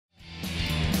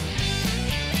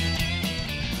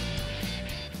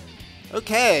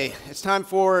Okay, it's time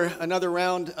for another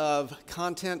round of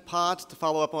content pods to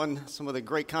follow up on some of the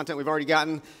great content we've already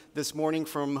gotten this morning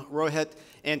from Rohit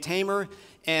and Tamer.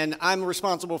 And I'm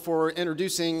responsible for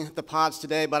introducing the pods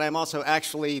today, but I'm also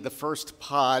actually the first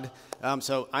pod.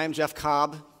 So I am Jeff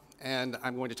Cobb, and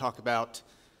I'm going to talk about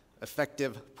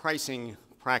effective pricing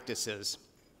practices.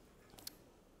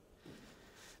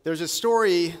 There's a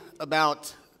story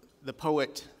about the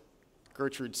poet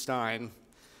Gertrude Stein.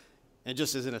 And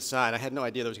just as an aside, I had no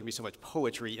idea there was going to be so much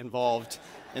poetry involved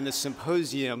in this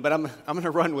symposium, but I'm going to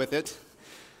run with it.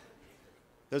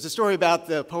 There's a story about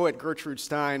the poet Gertrude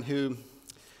Stein who,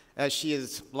 as she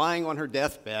is lying on her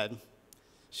deathbed,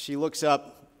 she looks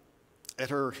up at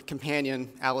her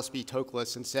companion, Alice B.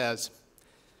 Toklas, and says,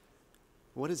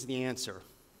 "What is the answer?"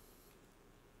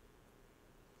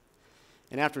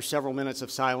 And after several minutes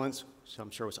of silence, which I'm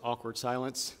sure was awkward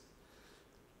silence,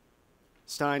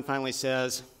 Stein finally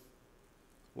says,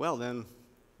 "Well then,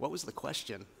 what was the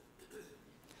question?"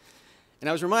 And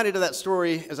I was reminded of that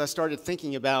story as I started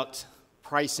thinking about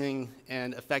pricing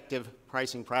and effective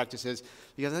pricing practices,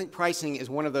 because I think pricing is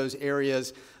one of those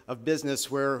areas of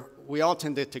business where we all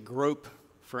tend to grope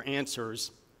for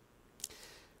answers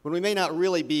when we may not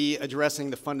really be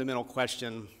addressing the fundamental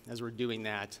question as we're doing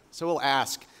that. So we'll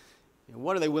ask,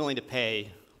 what are they willing to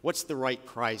pay? What's the right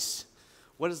price?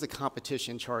 What is the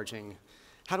competition charging?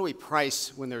 How do we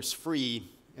price when there's free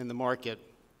in the market?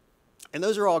 And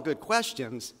those are all good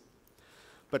questions,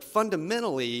 but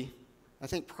fundamentally, I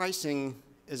think pricing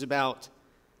is about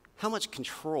how much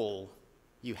control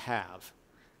you have,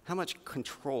 how much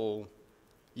control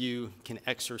you can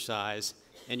exercise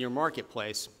in your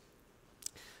marketplace.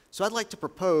 So I'd like to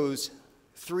propose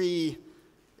three,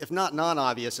 if not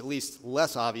non-obvious, at least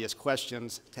less obvious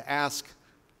questions to ask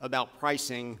about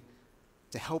pricing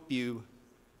to help you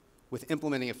with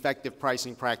implementing effective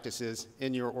pricing practices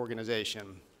in your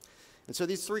organization. And so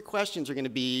these three questions are going to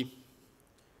be,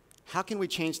 how can we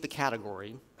change the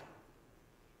category?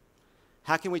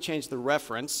 How can we change the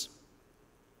reference?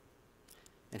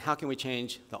 And how can we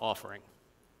change the offering?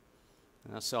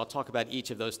 So I'll talk about each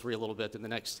of those three a little bit in the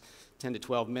next 10 to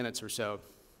 12 minutes or so.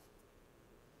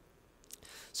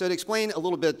 So to explain a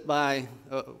little bit by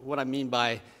what I mean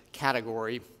by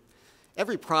category,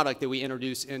 every product that we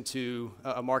introduce into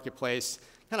a marketplace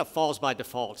kind of falls by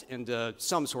default into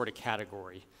some sort of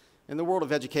category. In the world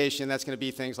of education, that's going to be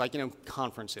things like,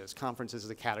 conferences. Conferences is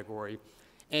a category.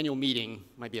 Annual meeting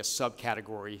might be a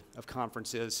subcategory of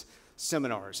conferences.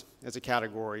 Seminars as a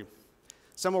category.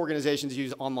 Some organizations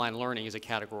use online learning as a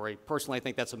category. Personally, I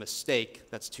think that's a mistake.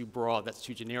 That's too broad. That's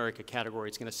too generic a category.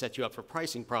 It's going to set you up for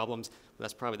pricing problems. But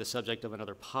that's probably the subject of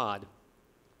another pod.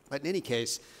 But in any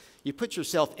case, you put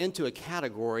yourself into a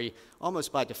category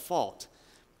almost by default.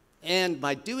 And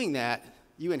by doing that,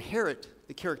 you inherit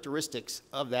the characteristics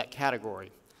of that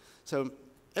category. So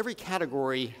every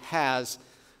category has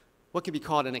what can be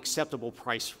called an acceptable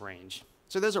price range.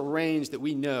 So there's a range that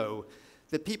we know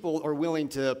that people are willing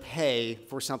to pay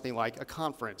for something like a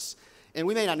conference. And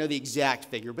we may not know the exact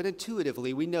figure, but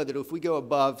intuitively we know that if we go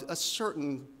above a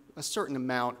certain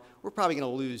amount, we're probably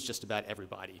going to lose just about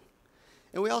everybody.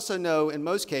 And we also know, in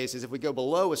most cases, if we go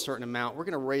below a certain amount, we're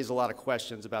going to raise a lot of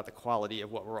questions about the quality of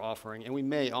what we're offering, and we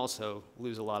may also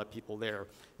lose a lot of people there.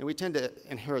 And we tend to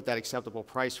inherit that acceptable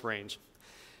price range.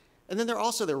 And then there are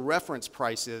also the reference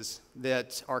prices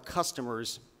that our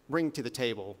customers bring to the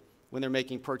table when they're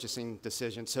making purchasing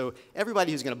decisions. So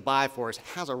everybody who's going to buy for us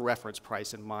has a reference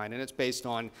price in mind, and it's based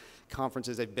on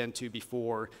conferences they've been to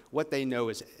before, what they know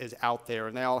is out there,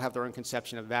 and they all have their own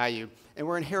conception of value. And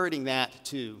we're inheriting that,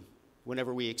 too,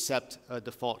 whenever we accept a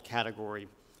default category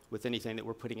with anything that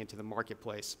we're putting into the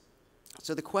marketplace.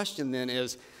 So the question then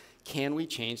is, can we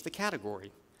change the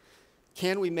category?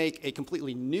 Can we make a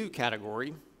completely new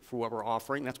category for what we're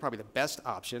offering? That's probably the best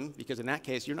option, because in that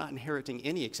case, you're not inheriting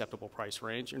any acceptable price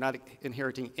range. You're not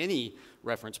inheriting any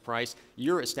reference price.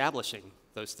 You're establishing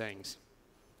those things.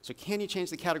 So can you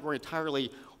change the category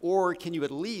entirely, or can you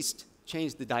at least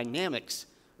change the dynamics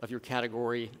of your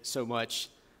category so much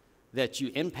that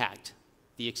you impact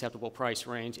the acceptable price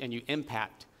range and you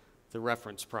impact the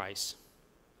reference price?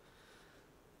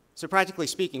 So practically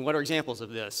speaking, what are examples of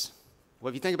this? Well,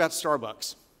 if you think about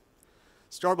Starbucks,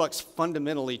 Starbucks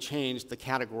fundamentally changed the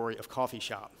category of coffee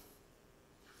shop.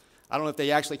 I don't know if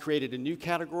they actually created a new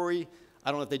category.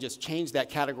 I don't know if they just changed that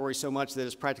category so much that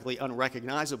it's practically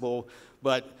unrecognizable,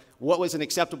 but what was an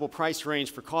acceptable price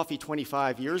range for coffee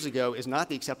 25 years ago is not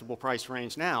the acceptable price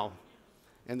range now.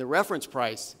 And the reference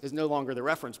price is no longer the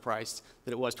reference price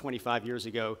that it was 25 years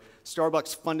ago.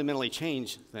 Starbucks fundamentally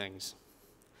changed things.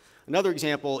 Another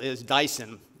example is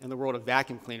Dyson in the world of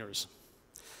vacuum cleaners.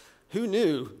 Who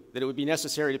knew that it would be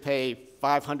necessary to pay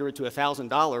 $500 to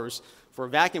 $1,000 for a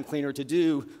vacuum cleaner to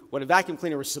do what a vacuum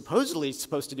cleaner was supposedly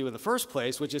supposed to do in the first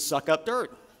place, which is suck up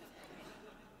dirt?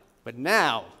 But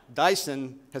now,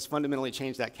 Dyson has fundamentally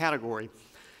changed that category.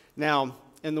 Now,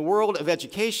 in the world of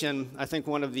education, I think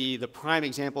one of the prime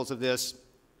examples of this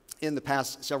in the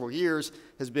past several years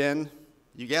has been,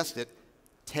 you guessed it,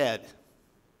 TED.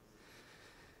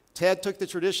 TED took the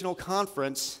traditional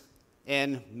conference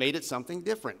and made it something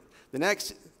different. The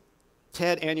next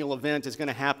TED annual event is going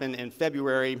to happen in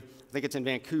February. I think it's in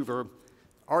Vancouver.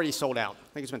 Already sold out.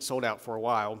 I think it's been sold out for a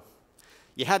while.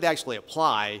 You had to actually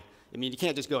apply. I mean, you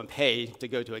can't just go and pay to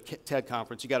go to a TED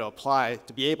conference. You got to apply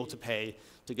to be able to pay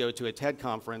to go to a TED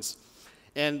conference.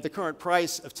 And the current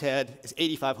price of TED is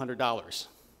 $8,500.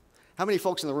 How many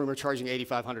folks in the room are charging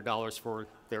 $8,500 for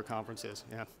their conferences?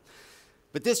 Yeah.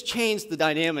 But this changed the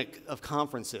dynamic of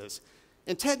conferences.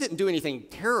 And TED didn't do anything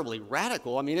terribly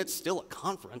radical. I mean, it's still a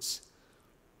conference.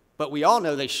 But we all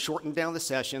know they shortened down the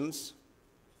sessions.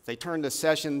 They turned the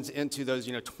sessions into those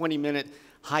 20-minute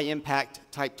high-impact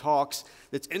type talks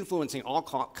that's influencing all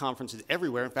conferences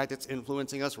everywhere. In fact, it's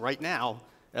influencing us right now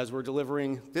as we're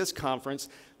delivering this conference.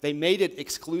 They made it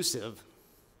exclusive.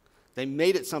 They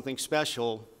made it something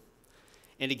special.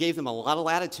 And it gave them a lot of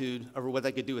latitude over what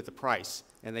they could do with the price.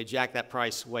 And they jacked that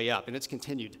price way up. And it's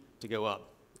continued to go up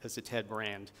as the TED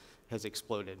brand has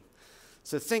exploded.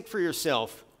 So think for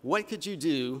yourself, what could you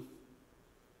do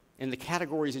in the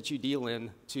categories that you deal in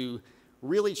to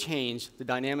really change the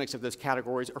dynamics of those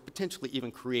categories, or potentially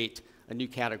even create a new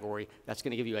category that's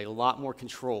going to give you a lot more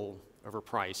control over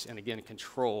price? And again,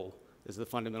 control is the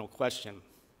fundamental question.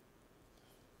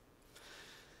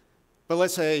 But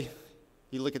let's say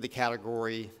you look at the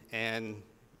category and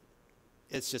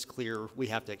it's just clear we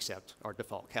have to accept our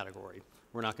default category.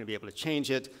 We're not going to be able to change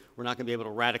it. We're not going to be able to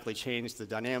radically change the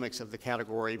dynamics of the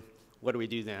category. What do we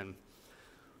do then?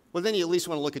 Well, then you at least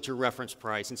want to look at your reference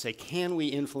price and say, can we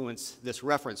influence this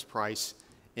reference price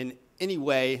in any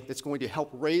way that's going to help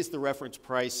raise the reference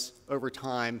price over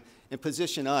time and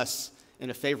position us in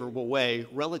a favorable way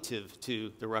relative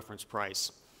to the reference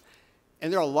price?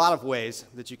 And there are a lot of ways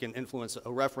that you can influence a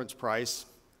reference price.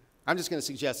 I'm just going to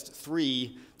suggest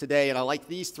 3 today, and I like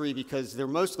these 3 because they're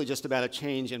mostly just about a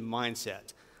change in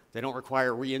mindset. They don't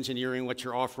require re-engineering what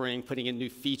you're offering, putting in new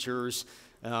features,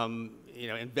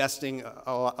 investing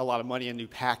a lot of money in new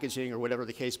packaging or whatever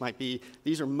the case might be.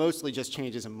 These are mostly just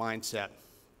changes in mindset.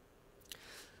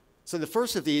 So the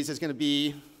first of these is going to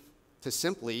be to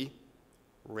simply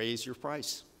raise your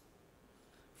price.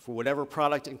 For whatever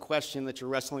product in question that you're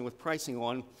wrestling with pricing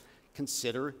on,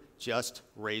 consider just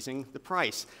raising the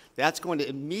price. That's going to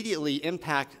immediately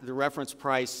impact the reference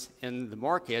price in the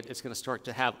market. It's going to start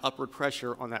to have upward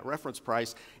pressure on that reference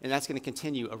price, and that's going to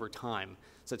continue over time.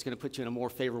 So it's going to put you in a more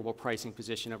favorable pricing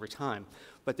position over time.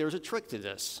 But there's a trick to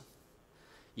this.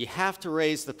 You have to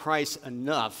raise the price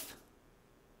enough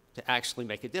to actually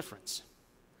make a difference.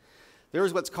 There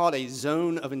is what's called a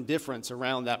zone of indifference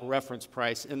around that reference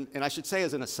price. And I should say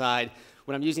as an aside,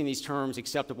 when I'm using these terms,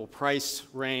 acceptable price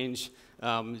range,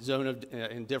 zone of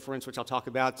indifference, which I'll talk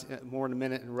about more in a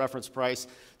minute, and reference price,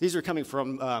 these are coming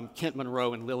from Kent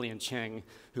Monroe and Lillian Cheng,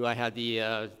 who I had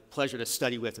the pleasure to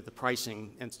study with at the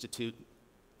Pricing Institute.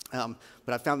 But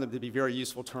I found them to be very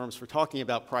useful terms for talking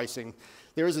about pricing.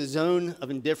 There is a zone of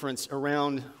indifference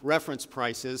around reference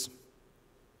prices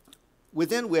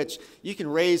within which you can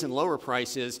raise and lower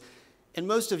prices, and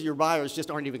most of your buyers just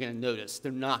aren't even going to notice.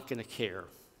 They're not going to care.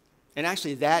 And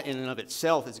actually, that in and of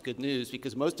itself is good news,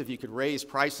 because most of you could raise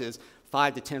prices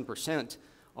 5 to 10%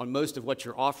 on most of what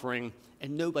you're offering,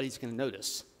 and nobody's going to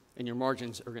notice, and your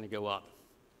margins are going to go up.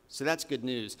 So that's good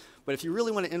news. But if you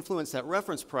really want to influence that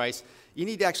reference price, you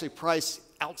need to actually price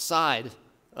outside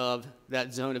of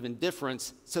that zone of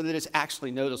indifference so that it's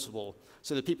actually noticeable,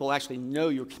 so that people actually know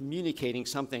you're communicating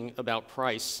something about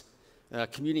price,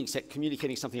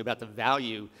 communicating something about the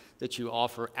value that you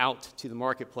offer out to the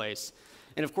marketplace.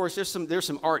 And of course, there's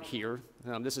some art here.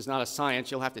 This is not a science.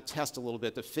 You'll have to test a little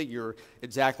bit to figure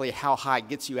exactly how high it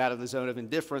gets you out of the zone of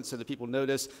indifference so that people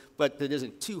notice, but that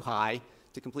isn't too high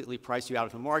to completely price you out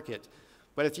of the market.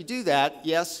 But if you do that,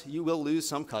 yes, you will lose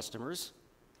some customers,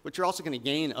 but you're also going to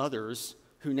gain others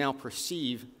who now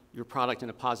perceive your product in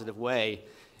a positive way.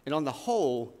 And on the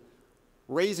whole,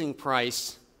 raising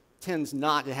price tends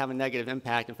not to have a negative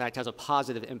impact. In fact, has a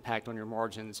positive impact on your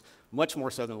margins, much more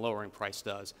so than lowering price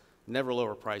does. Never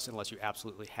lower price unless you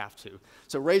absolutely have to.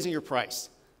 So raising your price,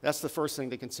 that's the first thing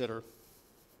to consider.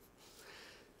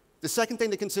 The second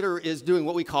thing to consider is doing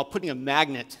what we call putting a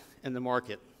magnet in the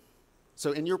market.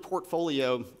 So in your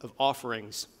portfolio of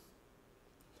offerings,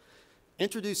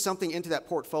 introduce something into that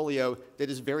portfolio that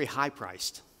is very high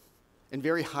priced and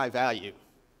very high value,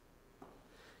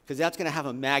 because that's going to have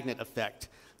a magnet effect.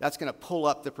 That's going to pull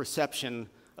up the perception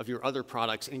of your other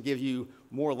products and give you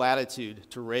more latitude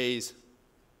to raise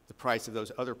the price of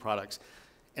those other products.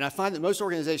 And I find that most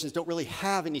organizations don't really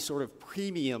have any sort of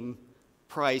premium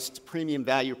priced, premium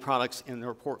value products in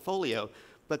their portfolio.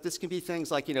 But this can be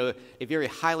things like, a very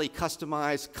highly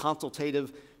customized,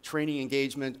 consultative training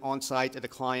engagement on site at a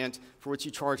client for which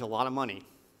you charge a lot of money.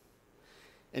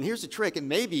 And here's the trick, and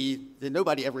maybe that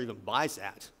nobody ever even buys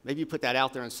that. Maybe you put that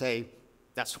out there and say,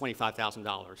 that's $25,000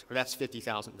 or that's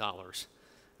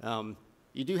 $50,000.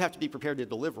 You do have to be prepared to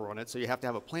deliver on it, so you have to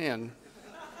have a plan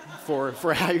for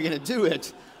how you're going to do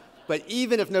it. But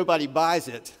even if nobody buys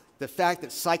it, the fact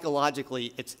that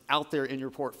psychologically it's out there in your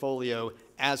portfolio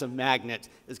as a magnet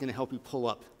is going to help you pull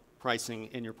up pricing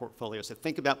in your portfolio. So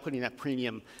think about putting that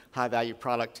premium high-value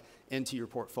product into your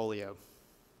portfolio.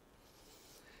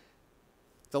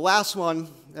 The last one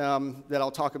that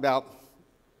I'll talk about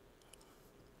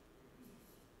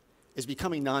is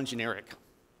becoming non-generic.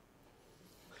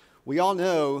 We all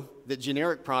know that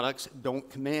generic products don't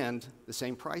command the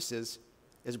same prices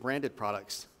as branded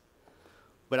products.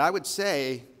 But I would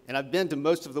say, and I've been to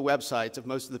most of the websites of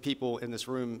most of the people in this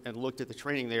room and looked at the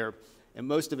training there, and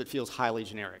most of it feels highly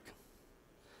generic.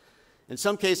 In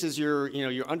some cases, you're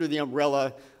under the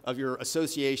umbrella of your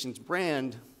association's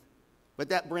brand, but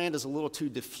that brand is a little too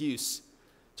diffuse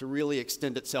to really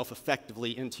extend itself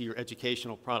effectively into your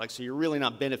educational products. So you're really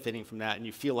not benefiting from that, and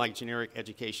you feel like generic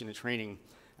education and training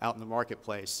out in the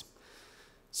marketplace.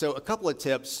 So a couple of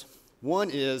tips. One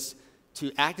is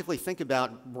to actively think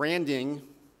about branding,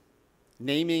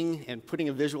 naming, and putting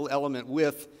a visual element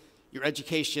with your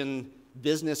education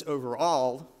business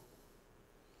overall,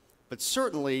 but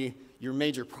certainly your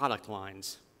major product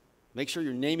lines. Make sure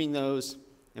you're naming those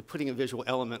and putting a visual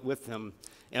element with them.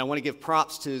 And I want to give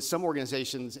props to some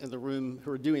organizations in the room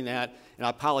who are doing that. And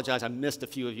I apologize, I missed a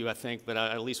few of you, I think, but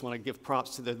I at least want to give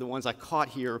props to the ones I caught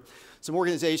here. Some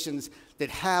organizations that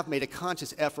have made a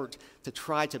conscious effort to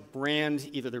try to brand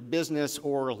either their business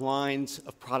or lines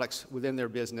of products within their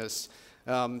business.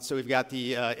 So we've got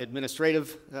the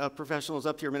administrative professionals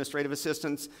up here, administrative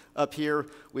assistants up here.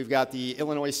 We've got the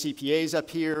Illinois CPAs up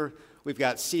here. We've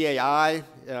got CAI,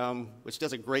 which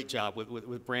does a great job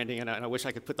with branding, and I wish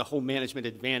I could put the whole Management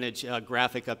Advantage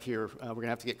graphic up here. We're going to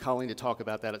have to get Colleen to talk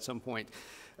about that at some point.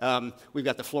 We've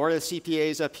got the Florida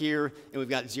CPAs up here, and we've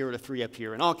got 0 to 3 up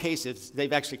here. In all cases,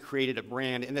 they've actually created a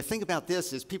brand. And the thing about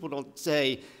this is people don't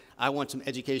say, I want some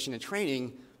education and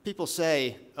training. People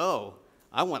say, oh,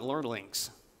 I want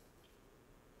LearnLinks.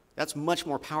 That's much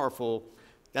more powerful.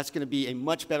 That's going to be a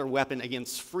much better weapon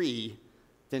against free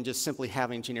than just simply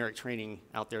having generic training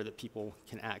out there that people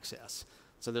can access.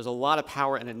 So there's a lot of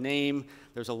power in a name.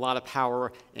 There's a lot of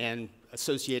power in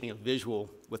associating a visual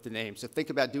with the name. So think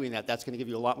about doing that. That's going to give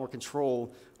you a lot more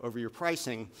control over your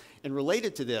pricing. And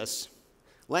related to this,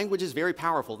 language is very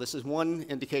powerful. This is one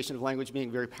indication of language being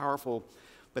very powerful.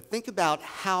 But think about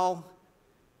how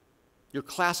you're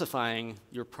classifying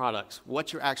your products,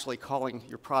 what you're actually calling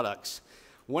your products.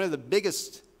 One of the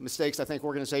biggest mistakes I think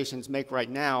organizations make right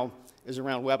now is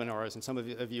around webinars, and some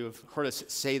of you have heard us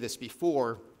say this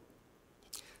before,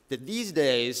 that these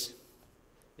days,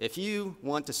 if you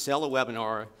want to sell a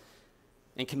webinar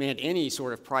and command any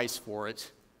sort of price for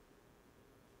it,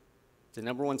 the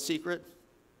number one secret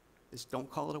is don't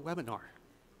call it a webinar.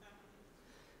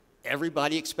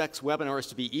 Everybody expects webinars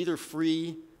to be either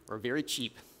free or very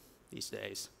cheap these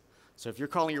days. So if you're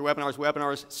calling your webinars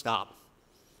webinars, stop.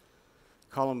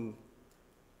 Call them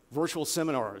virtual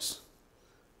seminars.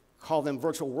 Call them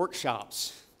virtual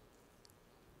workshops.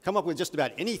 Come up with just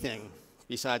about anything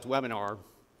besides webinar,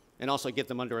 and also get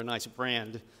them under a nice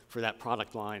brand for that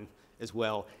product line as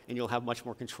well, and you'll have much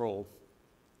more control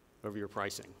over your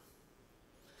pricing.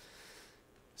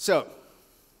 So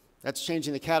that's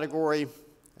changing the category.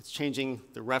 That's changing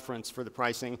the reference for the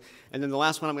pricing. And then the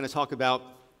last one I'm going to talk about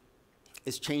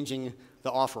is changing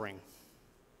the offering.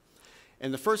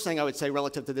 And the first thing I would say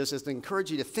relative to this is to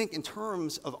encourage you to think in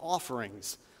terms of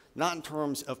offerings, not in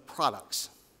terms of products.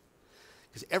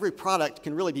 Because every product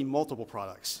can really be multiple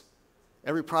products.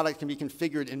 Every product can be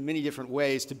configured in many different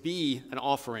ways to be an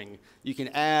offering. You can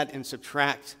add and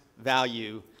subtract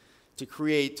value to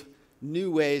create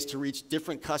new ways to reach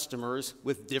different customers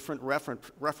with different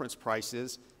reference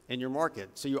prices in your market.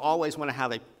 So you always want to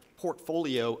have a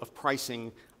portfolio of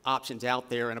pricing options out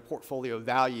there and a portfolio of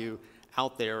value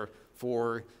out there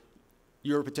for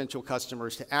your potential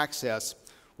customers to access.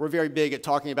 We're very big at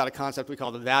talking about a concept we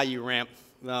call the value ramp.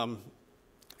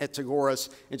 at Tagoras,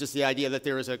 and just the idea that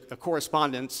there is a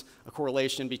correspondence, a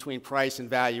correlation between price and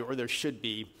value, or there should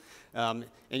be. And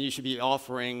you should be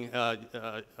offering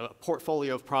a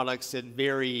portfolio of products that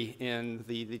vary in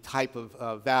the type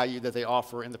of value that they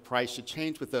offer, and the price should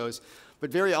change with those.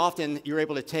 But very often, you're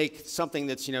able to take something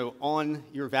that's on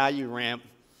your value ramp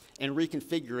and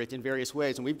reconfigure it in various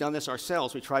ways. And we've done this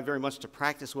ourselves. We try very much to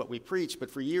practice what we preach, but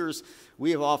for years,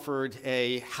 we have offered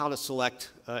a how to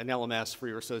select an LMS for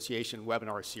your association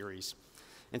webinar series.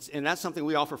 And that's something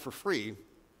we offer for free.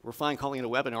 We're fine calling it a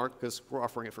webinar because we're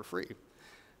offering it for free.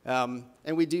 And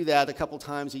we do that a couple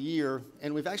times a year,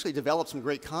 and we've actually developed some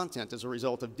great content as a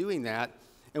result of doing that.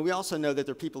 And we also know that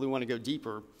there are people who want to go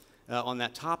deeper on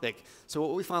that topic. So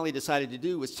what we finally decided to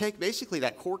do was take basically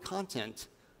that core content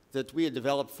that we had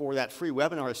developed for that free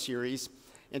webinar series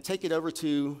and take it over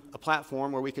to a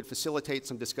platform where we could facilitate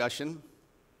some discussion,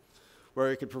 where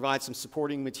we could provide some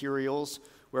supporting materials,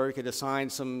 where we could assign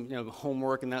some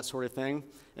homework and that sort of thing.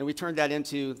 And we turned that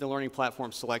into the Learning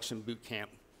Platform Selection Bootcamp,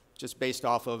 just based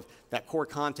off of that core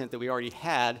content that we already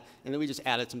had, and then we just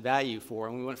added some value for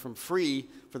it. And we went from free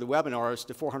for the webinars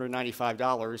to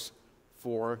 $495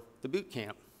 for the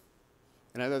bootcamp.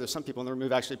 And I know there's some people in the room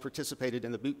who've actually participated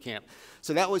in the boot camp.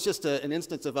 So that was just an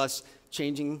instance of us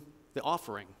changing the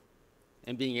offering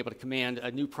and being able to command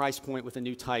a new price point with a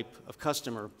new type of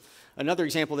customer. Another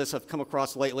example of this I've come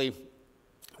across lately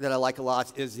that I like a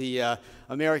lot is the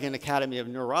American Academy of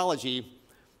Neurology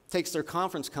takes their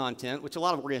conference content, which a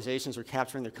lot of organizations are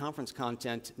capturing their conference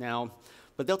content now,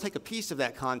 but they'll take a piece of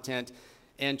that content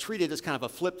and treat it as kind of a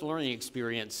flipped learning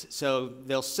experience. So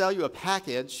they'll sell you a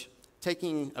package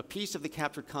taking a piece of the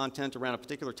captured content around a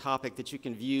particular topic that you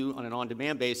can view on an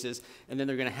on-demand basis, and then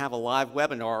they're going to have a live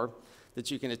webinar that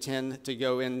you can attend to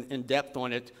go in depth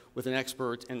on it with an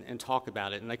expert and talk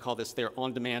about it. And they call this their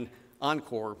on-demand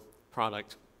encore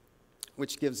product,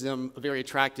 which gives them a very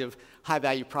attractive,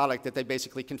 high-value product that they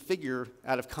basically configure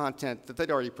out of content that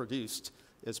they'd already produced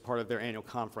as part of their annual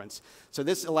conference. So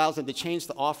this allows them to change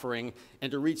the offering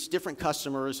and to reach different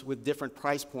customers with different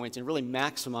price points and really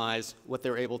maximize what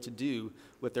they're able to do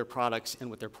with their products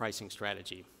and with their pricing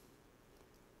strategy.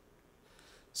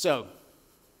 So,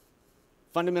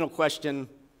 fundamental question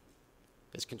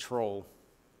is control.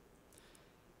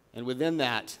 And within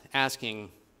that, asking,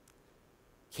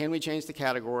 can we change the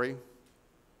category?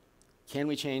 Can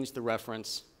we change the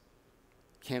reference?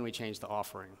 Can we change the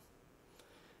offering?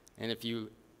 And if you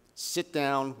sit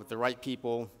down with the right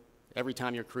people every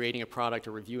time you're creating a product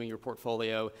or reviewing your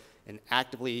portfolio and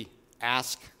actively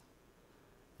ask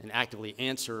and actively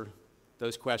answer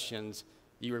those questions,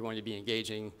 you are going to be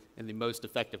engaging in the most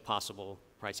effective possible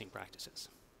pricing practices.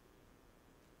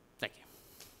 Thank you.